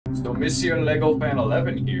So Monsieur Lego Fan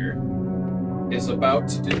 11 here is about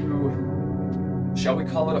to do, shall we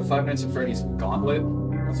call it a Five Nights at Freddy's Gauntlet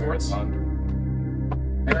of sorts?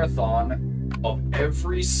 Marathon of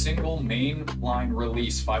every single mainline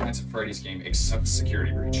release Five Nights at Freddy's game except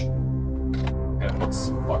Security Breach. Okay, what's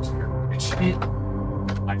fuck Security Breach?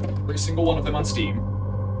 I have every single one of them on Steam.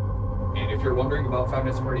 And if you're wondering about Five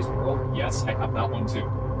Nights at Freddy's World, yes, I have that one too.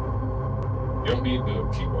 You don't need the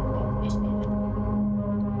cheap one for this one.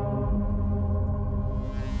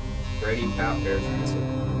 Freddy Fazbear's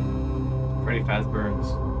Pizza. Freddy Fazbear's.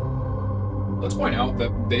 Let's point out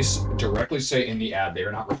that they directly say in the ad they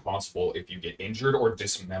are not responsible if you get injured or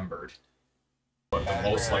dismembered. But the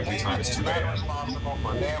most likely time is 2 a.m. Responsible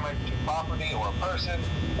for damage to property or person.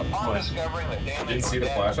 Upon discovering that damage didn't see the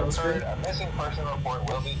flash on the screen? a missing person report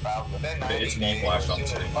will be filed within 90 days. It's me flashed on the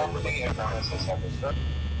screen. Property and premises have been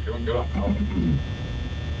Doing good.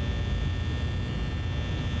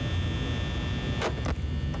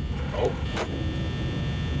 Oh.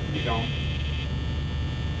 Keep going.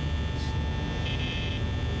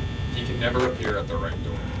 He can never appear at the right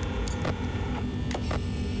door.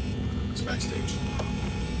 It's backstage.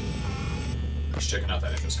 Just checking out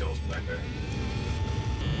that info skills back there.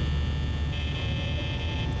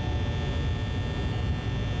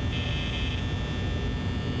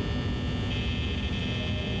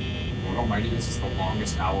 Lord Almighty, this is the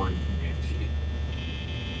longest hour in humanity.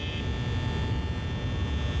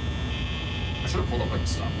 I should have pulled up like a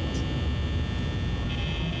stopwatch.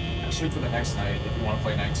 Actually, for the next night, if you want to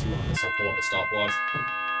play night 2 on this, I'll pull up a stopwatch.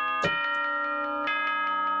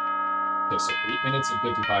 Okay, so 8 minutes and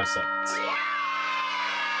 55 seconds.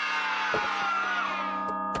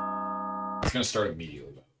 It's gonna start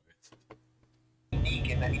immediately, by the way. unique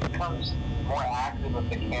and then he becomes more active if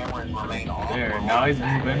the cameras remain off. There, now he's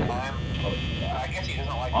moving. I guess he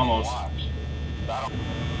doesn't like Almost. being watched. So I don't...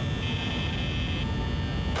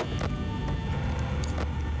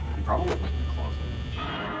 He probably went in the closet.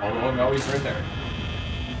 Oh no, he's right there.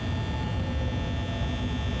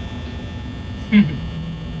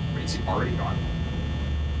 Wait, is he already gone?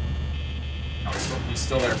 No, he's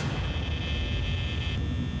still there.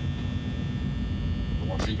 The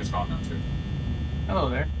one sheep is gone now too. Hello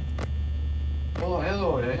there. Oh,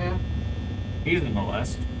 hello there. He's in the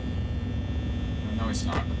west. No, he's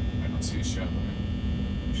not. I don't see his shadow.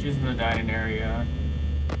 She's in the dining area.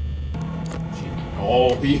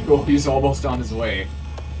 Oh, he's almost on his way.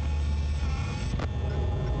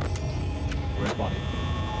 Where's Bonnie?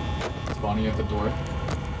 Is Bonnie at the door?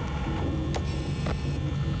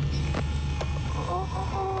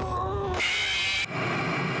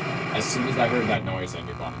 As soon as I heard that noise, I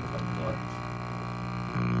knew Bonnie was at the door.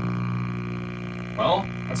 Well,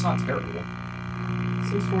 that's not terrible.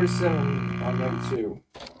 647 on note 2.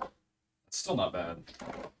 It's still not bad.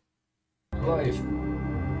 Life.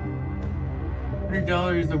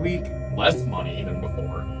 $100 a week. Less money than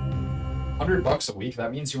before. $100 a week,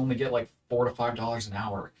 that means you only get like $4 to $5 an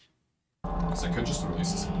hour. Because I could just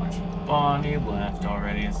release this collection. Bonnie left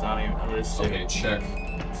already. It's not even listed. Okay, check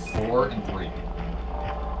 4 and 3.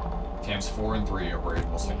 Cams 4 and 3 are where you're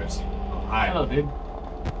mostly going to see. Oh, hi. Hello, dude.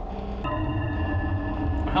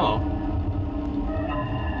 Hello.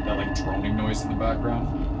 That like droning noise in the background.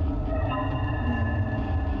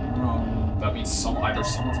 That means either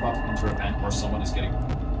someone's about to enter a vent or someone is getting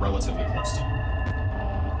relatively close to you.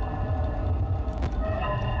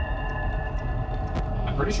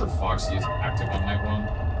 I'm pretty sure Foxy is active on night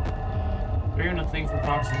 1. We're doing a thing for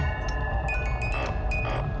Foxy. A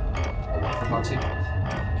what for Foxy?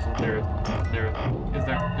 So there's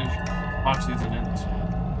Foxy isn't in this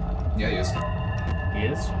one. Yeah, he is. He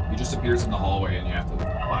is? He just appears in the hallway and you have to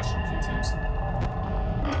flash him a few times.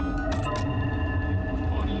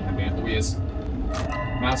 Bonnie, I mean, who he is.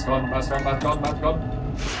 Mask on, mask on, mask on, mask on.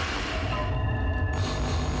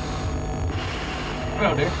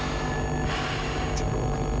 Hello, dude.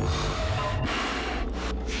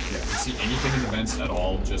 Yeah, if you see anything in the vents at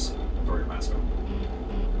all, just throw your mask on.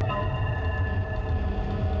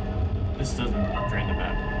 This doesn't drain the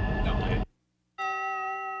map. No.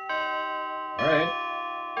 Alright.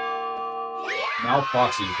 Now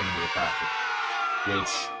Foxy is going to be attacked. Which,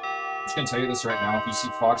 I'm just going to tell you this right now. If you see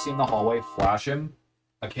Foxy in the hallway, flash him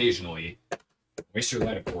occasionally. Waste your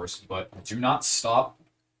light, of course, but do not stop.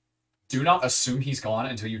 Do not assume he's gone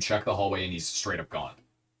until you check the hallway and he's straight up gone.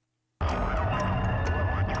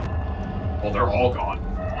 Well, they're all gone.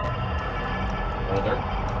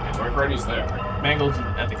 Well, Toy Freddy's there. Mangle's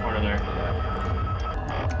at the corner there.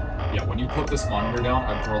 Yeah, when you put this monitor down,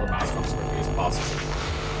 I'd throw the mask on as quickly as possible.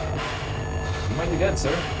 You might be dead,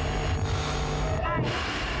 sir.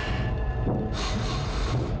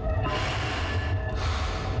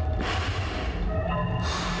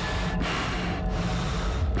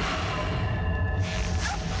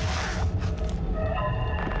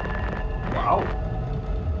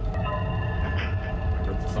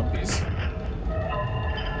 Freddy's.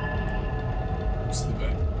 Who's in the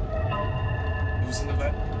vet? Who's in the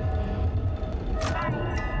vet?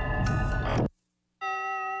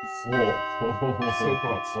 Whoa.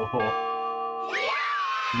 So close.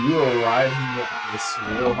 You are riding this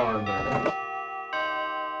real hard there.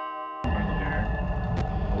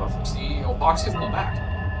 See, oh, Foxy's in the back.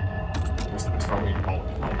 That's probably you call it.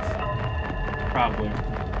 Probably.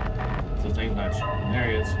 So thing's not showing. There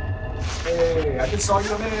he is. Hey, I just saw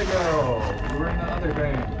you a minute ago. You were in the other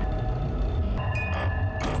van.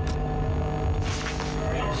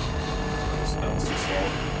 That was too slow.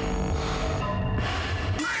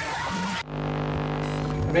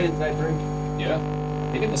 I made it tonight, drink. Yeah.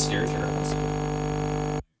 Taking the scares here.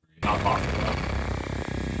 Not popular.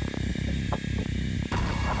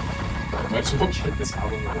 Might as well get this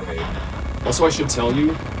out of the way. Also, I should tell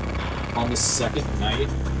you, on the second night,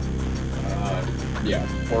 yeah,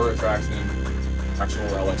 horror attraction, actual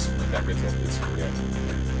relics from the decades of Pizzeria.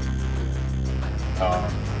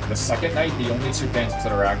 The second night, the only two phantoms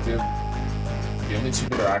that are active, are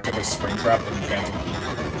Springtrap and Phantom.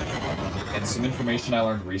 And some information I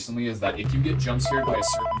learned recently is that if you get jump scared by a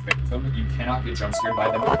certain phantom, you cannot get jump scared by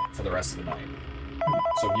them for the rest of the night.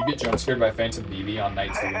 So if you get jump scared by Phantom BB on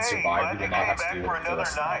night 2 and survive, you will not have to deal with it for the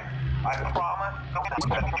rest of the night. I promise.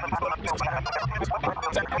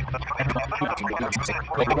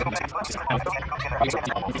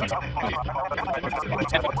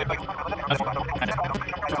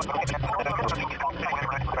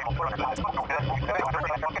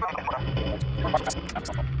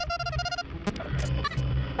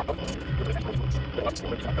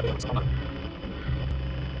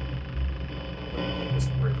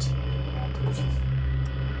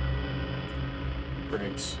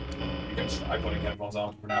 Briggs. You can try putting headphones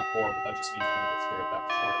on for FNAF 4, but that just means you're gonna get scared that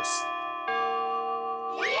first.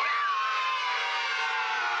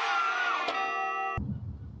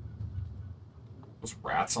 Those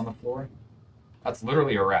rats on the floor? That's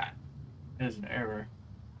literally a rat. It is an error.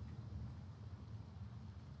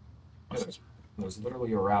 There's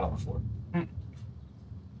literally a rat on the floor.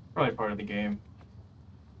 Probably part of the game.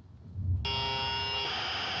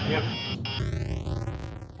 Yep.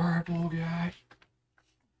 Purple guy.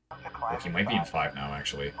 Look, he might be in 5 now,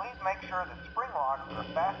 actually. Please make sure the spring locks are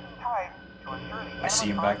fastened tight to ensure the I see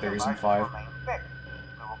him back there, he's in 5.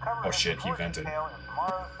 Oh shit, he vented.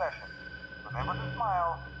 Remember to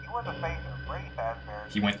smile. You are the face of Freddy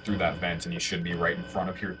Fazbear's. He went through that vent and he should be right in front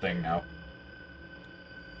of your thing now.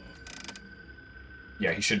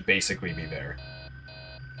 Yeah, he should basically be there.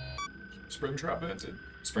 Springtrap vented.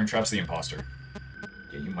 Springtrap's the imposter.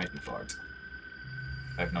 Yeah, you might be fucked.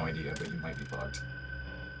 I have no idea, but you might be fucked.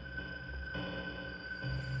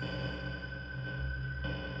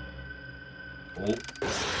 Oh.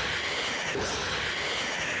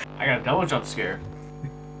 I got a double jump scare.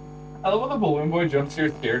 I love when the Balloon Boy jump scare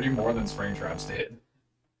scared you more than Springtraps did.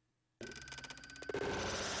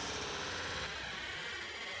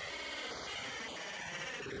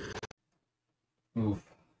 Oof.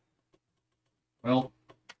 Well.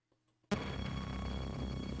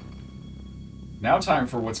 Now time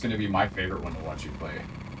for what's going to be my favorite one to watch you play.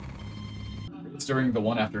 It's during the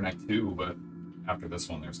one after night 2, but after this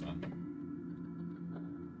one there's none.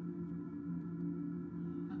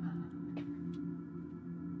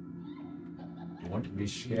 You want to be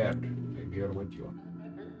scared, I'm here with you.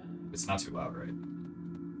 It's not too loud, right?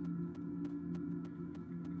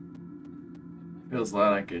 Feels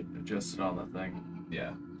loud. I could adjust it on the thing.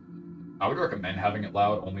 Yeah. I would recommend having it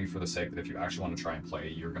loud only for the sake that if you actually want to try and play,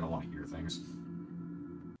 you're going to want to hear things.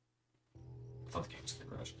 I thought the game's going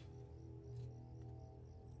to crash.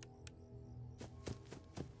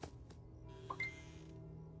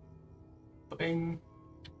 Bing.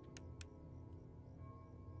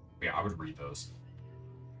 Yeah, I would read those.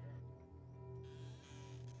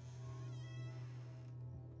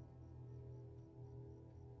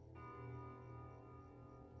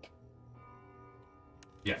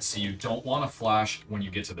 Yeah, so you don't want to flash when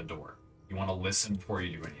you get to the door. You want to listen before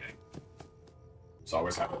you do anything. So I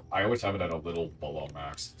always have it at a little below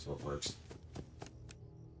max, so it works.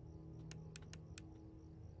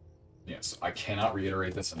 Yes, I cannot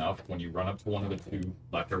reiterate this enough. When you run up to one of the 2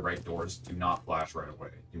 left or right doors, do not flash right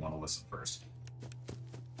away. You want to listen first.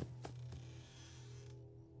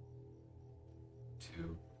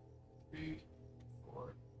 2, 3,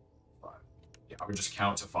 4, 5. Yeah, I would just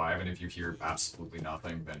count to 5, and if you hear absolutely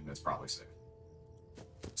nothing, then it's probably safe.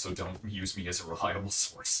 So don't use me as a reliable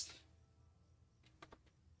source.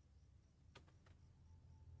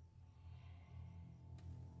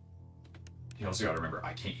 You also gotta remember,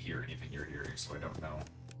 I can't hear anything you're hearing, so I don't know.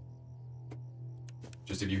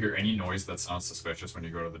 Just if you hear any noise that sounds suspicious when you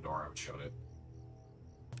go to the door, I would shut it.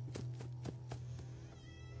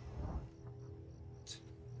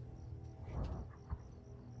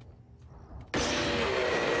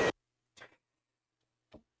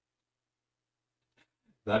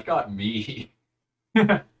 That got me.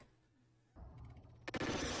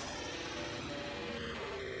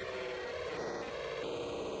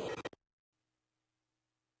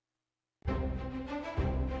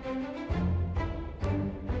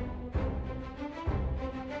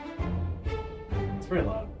 It's pretty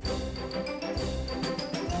loud.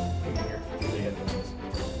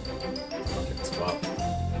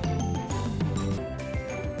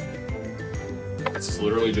 This is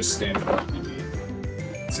literally just standard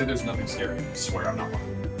RPG. Say there's nothing scary. I swear I'm not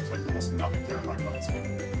lying. There's like almost nothing terrifying about this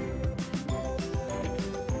game.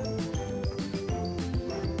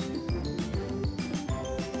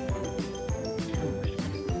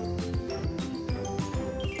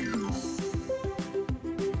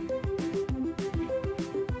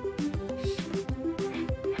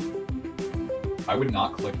 I would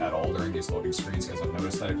not click at all during these loading screens because I've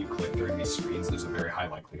noticed that if you click during these screens, there's a very high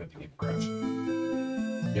likelihood the game will crash.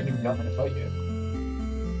 You haven't even gotten to fight yet.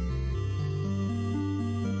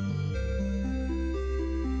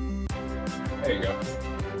 There you go.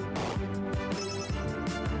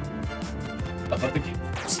 I thought the game.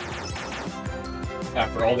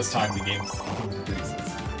 After all this time, the game.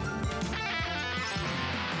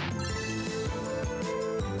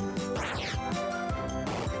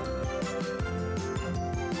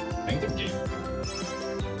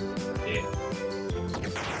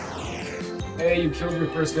 Hey, you killed your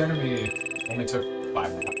first enemy. Only took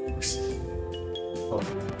 5.5 hours. Oh,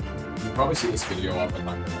 you'll probably see this video up in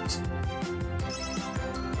like the next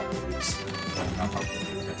couple of weeks. Not how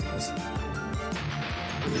quickly we get to this.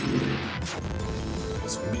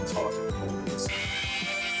 So we need to talk about this.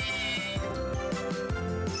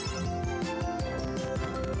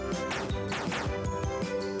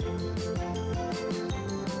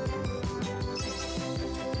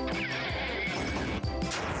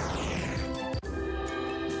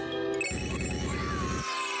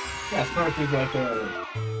 Yeah, Spark is like a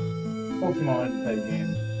Pokemon type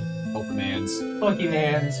game. Pokemans.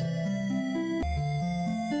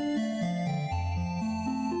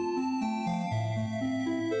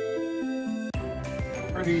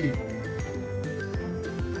 Freddy.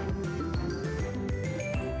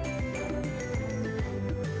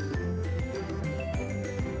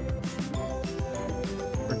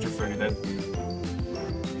 Where's your Freddy then?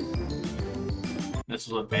 This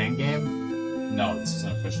is a bang game? No, this is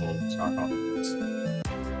an official Star Fox release.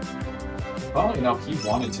 Funnily enough, he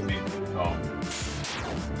wanted to make,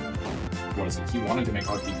 what is it? He wanted to make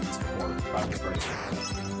RPGs before Five Nights at Freddy's.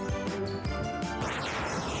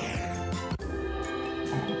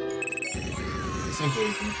 It seems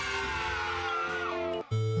easy.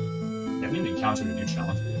 You haven't even encountered a new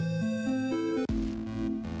challenge yet.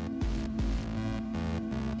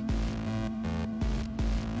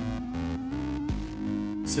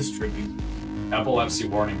 This is tricky. Epilepsy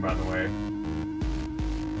warning, by the way.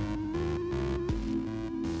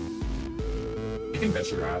 You can bet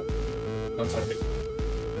your hat. Don't touch it.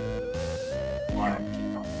 Why? Keep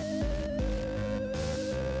going.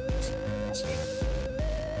 That's me.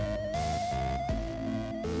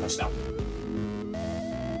 No, stop.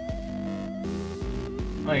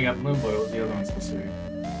 Oh, you got Blue Boy. What's the other one supposed to be?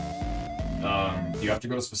 You have to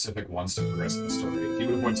go to specific ones to progress in the story. If you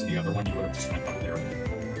would have went to the other one, you would have just went up there.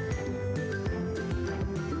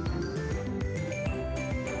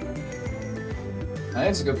 I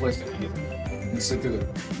think it's a good place to eat. You can sit through the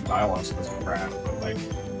dialogue so it doesn't crash, but like,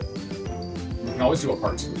 you can always do a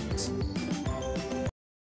part 2 of this.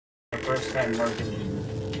 The first time Martin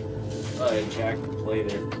Jack played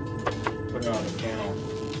it, put it on the channel.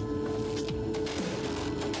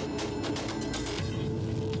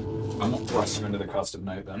 I'm gonna thrust you into the custom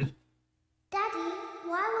night then. Daddy,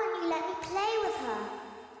 why won't you let me play with her?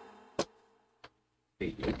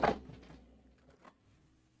 Hate you.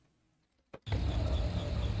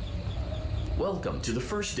 Welcome to the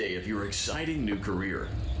first day of your exciting new career.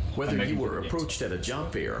 Whether you were approached at a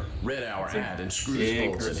job fair, read our ad and screws,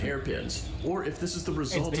 bolts, and hairpins, or if this is the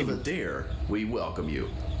result of a dare, we welcome you.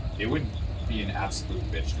 It would be an absolute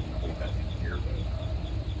bitch to include that in here, but...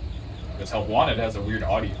 Because Help Wanted has a weird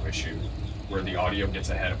audio issue, where the audio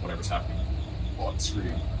gets ahead of whatever's happening on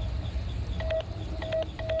screen.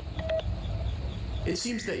 It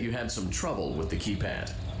seems that you had some trouble with the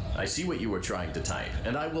keypad. I see what you were trying to type,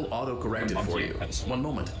 and I will auto-correct it for you. One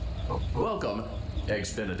moment. Welcome,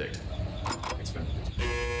 Eggs Benedict. Eggs Benedict.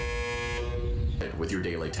 With your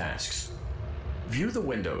daily tasks. View the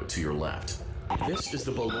window to your left. This is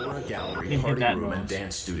the Ballora Gallery party room and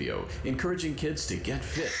dance studio, encouraging kids to get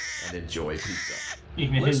fit and enjoy pizza.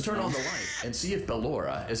 Let's turn on the light and see if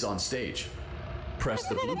Ballora is on stage. Press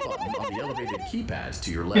the blue button on the elevated keypad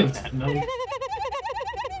to your left.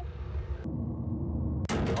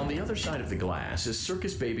 On the other side of the glass is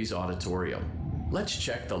Circus Baby's auditorium. Let's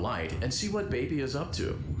check the light and see what Baby is up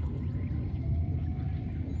to.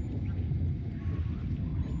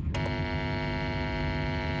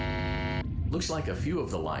 Looks like a few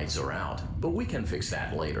of the lights are out, but we can fix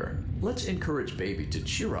that later. Let's encourage Baby to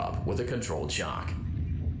cheer up with a controlled shock.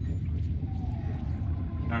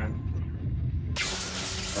 Alright.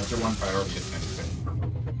 That's your one priority is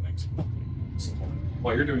things. So,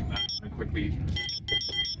 while you're doing that, I quickly...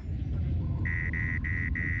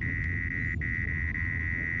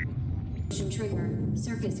 Trigger.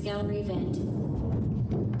 Circus Gallery event.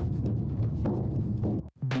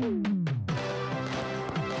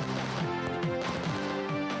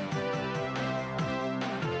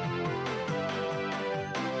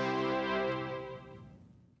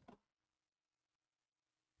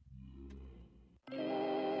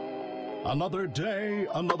 Another day,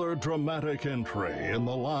 another dramatic entry in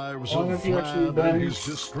the lives of Vlad and his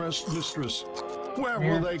distressed mistress. Where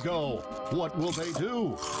will they go? What will they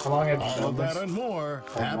do? All of that and more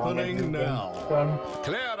happening now.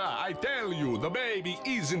 Clara, I tell you, the baby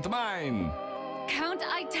isn't mine. Count,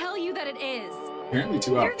 I tell you that it is. Apparently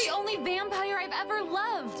 2 hours. You're the only vampire I've ever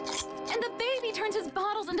loved. And the baby turns his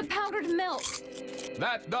bottles into powdered milk.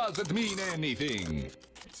 That doesn't mean anything.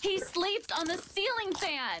 He sleeps on the ceiling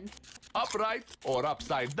fan. Upright or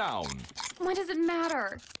upside down? What does it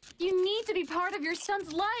matter? You need to be part of your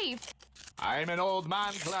son's life. I'm an old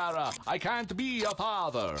man, Clara. I can't be a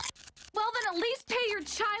father. Well, then at least pay your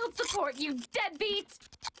child support, you deadbeat.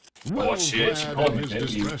 Will shit, she Vlad called and me his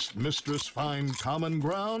baby. distressed mistress find common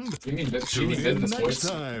ground? You mean that she Tune means in in this next voice?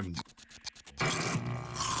 time.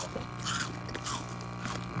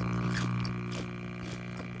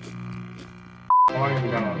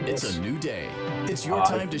 It's a new day. It's your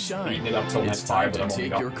time to shine. It's time to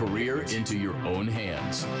take your career into your own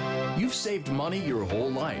hands. You've saved money your whole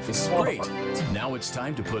life. Great. Now it's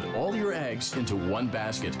time to put all your eggs into one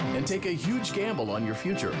basket and take a huge gamble on your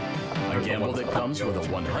future. A gamble that comes with a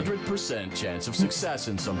 100% chance of success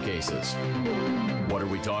in some cases. What are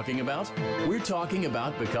we talking about? We're talking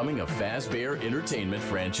about becoming a Fazbear Entertainment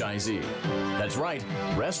franchisee. That's right,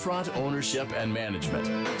 restaurant ownership and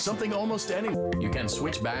management. Something almost anyone. You can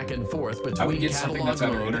switch back and forth between catalog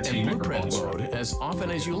mode and blueprint mode as often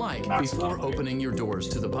as you like before opening your doors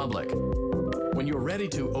to the public. When you're ready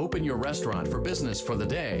to open your restaurant for business for the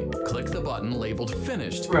day, click the button labeled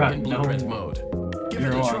Finished in blueprint mode. Give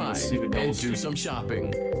it a try and do some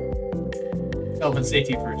shopping. Health and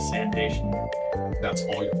safety for sanitation. That's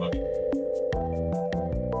all your money.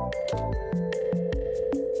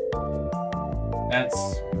 That's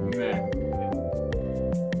meh.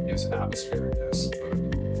 Yes, atmosphere, yes.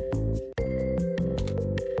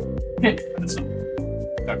 That's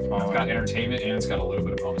It's got entertainment and it's got a little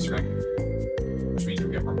bit of bonus rank, which means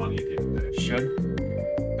you'll get more money at the end of the day. should.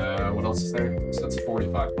 What else is there? So that's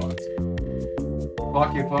 45 bucks.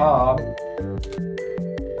 Fuck you, Bob.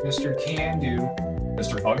 Mr. Can Do.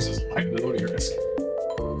 Mr. Hugs is liability risk.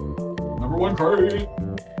 Number 1 crate.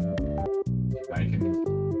 Now you can.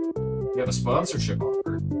 You have a sponsorship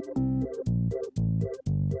offer.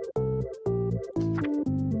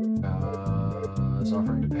 Is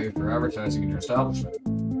offering to pay for advertising in your establishment.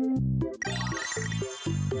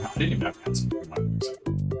 I didn't even have to answer.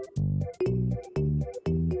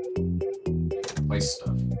 Place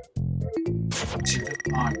stuff.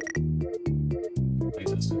 On.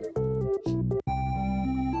 Place stuff.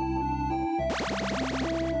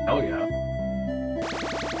 Hell yeah.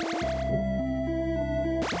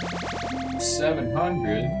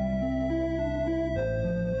 700.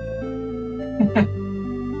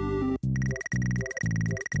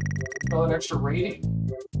 Well, an extra rating.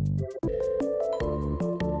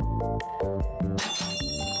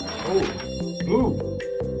 Oh, ooh.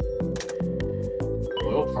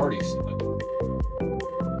 Little parties.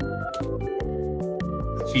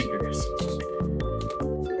 Cheaters.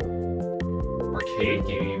 Arcade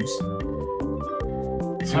games.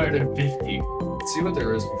 250. Let's see what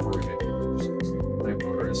there is before we make it. Play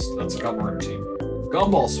motorist. That's got more team.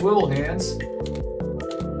 Gumball, swivel hands.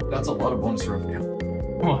 That's a lot of bonus revenue.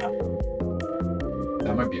 Wow.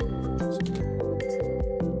 That might be a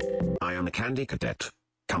I am a candy cadet.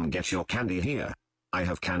 Come get your candy here. I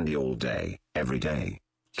have candy all day, every day.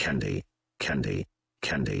 Candy, candy,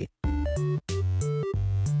 candy.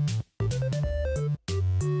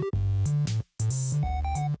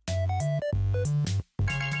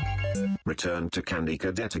 Return to Candy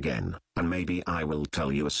Cadet again, and maybe I will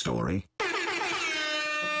tell you a story.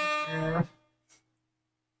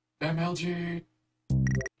 MLG.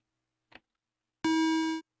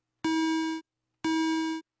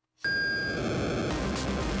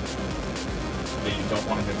 Yeah, you don't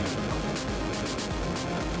want to hit me.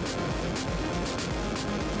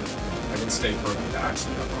 I can stay further back so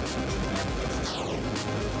you don't want to hit me.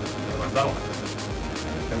 Otherwise that'll happen.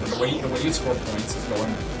 And the way you score points is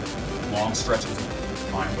going long stretches of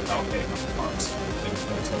time without hitting up the cars.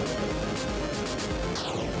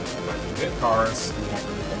 But if you hit cars, you won't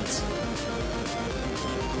get points.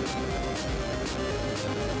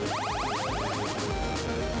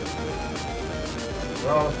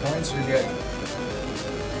 Well, the points you're getting.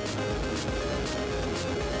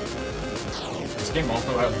 This game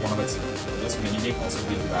also has one of its. This minigame also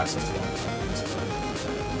gives you access to one of its things.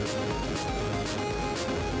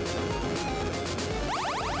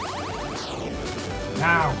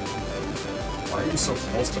 Now! Why are you so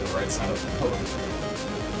close to the right side of the road?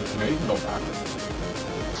 Maybe you can go backwards.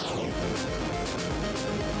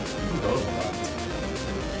 You can go to the left.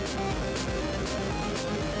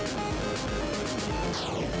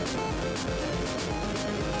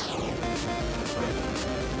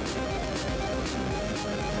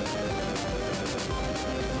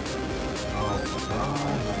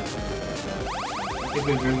 If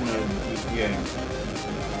they're doing the GTA.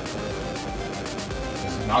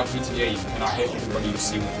 This is not GTA, you cannot hit everybody you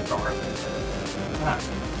see with your car. Ah.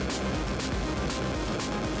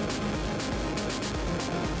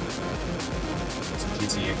 It's a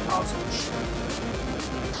GTA console.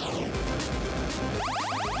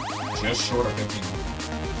 Just short of 15.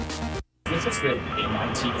 This is the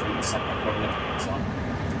A19 for the second equivalent of this on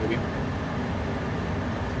movie.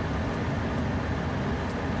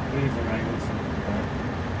 Please, when I listen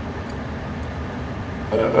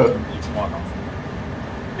You can walk off.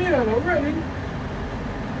 yeah, already.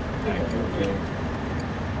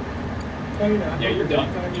 Yeah, you're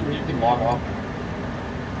done. You can log off.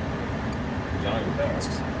 You're done with your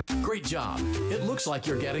tasks. Great job. It looks like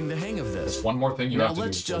you're getting the hang of this. One more thing you now have to do.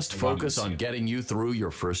 let's just focus on getting you through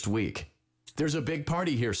your first week. There's a big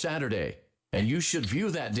party here Saturday, and you should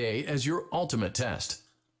view that day as your ultimate test.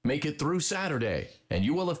 Make it through Saturday, and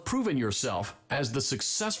you will have proven yourself as the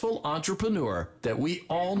successful entrepreneur that we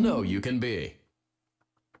all know you can be.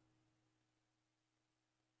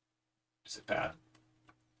 Is it bad?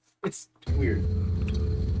 It's weird.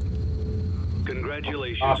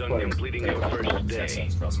 Congratulations on completing your first day.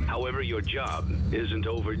 However, your job isn't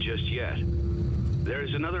over just yet. There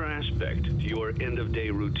is another aspect to your end-of-day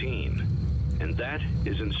routine, and that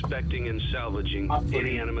is inspecting and salvaging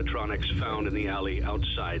any animatronics found in the alley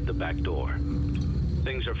outside the back door.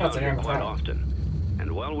 Things are found here quite often,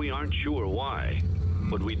 and while we aren't sure why,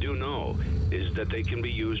 what we do know is that they can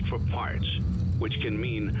be used for parts, which can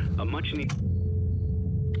mean a much-needed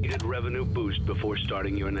revenue boost before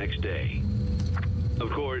starting your next day.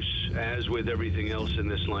 Of course, as with everything else in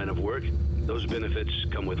this line of work, those benefits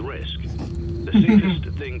come with risk. The safest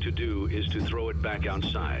thing to do is to throw it back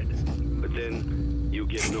outside, but then you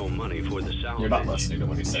get no money for the salvage. You're not listening to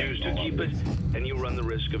what he's saying. Choose to keep it, and you run the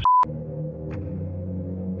risk of...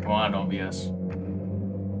 Come on, don't BS.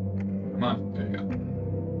 Come on, there you go.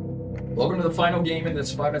 Welcome to the final game in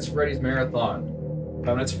this 5 Nights at Freddy's marathon.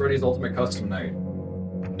 5 Nights at Freddy's Ultimate Custom Night.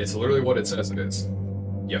 It's literally what it says it is.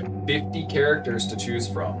 You have 50 characters to choose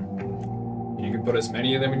from. You can put as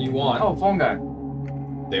many of them as you want. Oh, phone guy.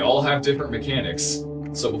 They all have different mechanics.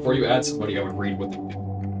 So before you add somebody, I would read what they do.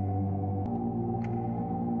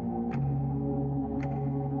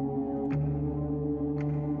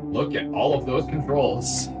 Look at all of those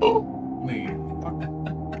controls. Oh, man.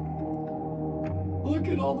 Look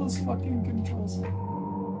at all those fucking controls.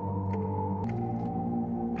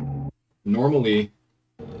 Normally,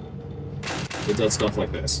 it does stuff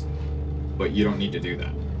like this, but you don't need to do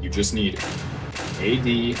that. You just need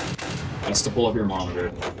AD, that's to pull up your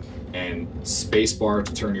monitor, and spacebar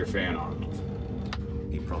to turn your fan on and off.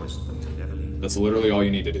 He promised them to never leave. That's literally all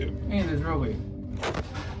you need to do. Hey, there's Roby.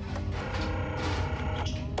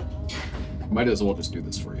 Might as well just do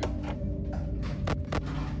this for you.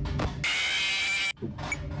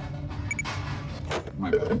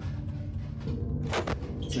 My bad.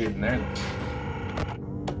 It's even there.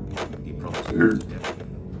 He promised them to never leave.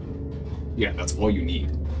 Yeah, that's all you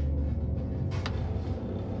need.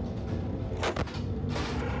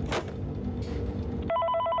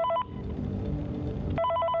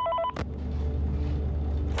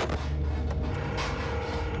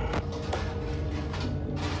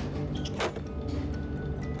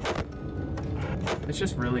 It's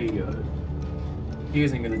just really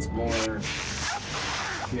confusing because it's more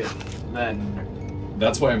shit than.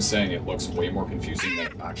 That's why I'm saying it looks way more confusing than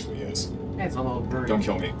it actually is. Yeah, it's a little bird. Don't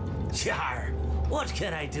kill me. Char, what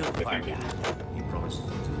can I do for you? He promised to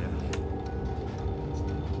do that.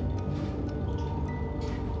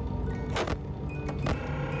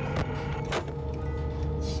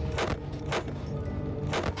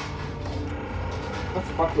 What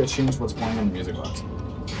the fuck do I change what's playing on the music box?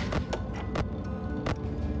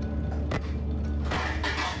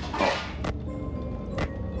 Oh.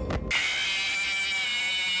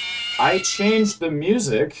 I changed the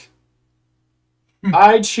music.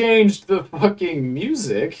 I changed the fucking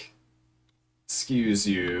music. Excuse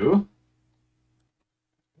you.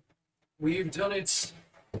 We've done it.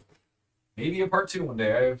 Maybe a part 2 one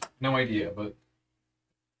day. I have no idea, but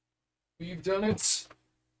we've done it.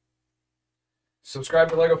 Subscribe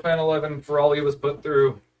to Lego Fan 11 for all he was put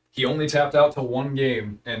through. He only tapped out to one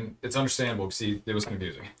game, and it's understandable because it was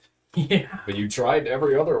confusing. Yeah. But you tried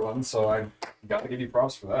every other one, so I got to give you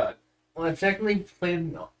props for that. Well, I technically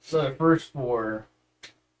played the first 4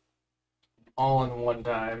 all in one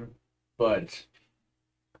time, but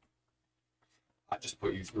I just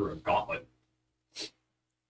put you through a gauntlet.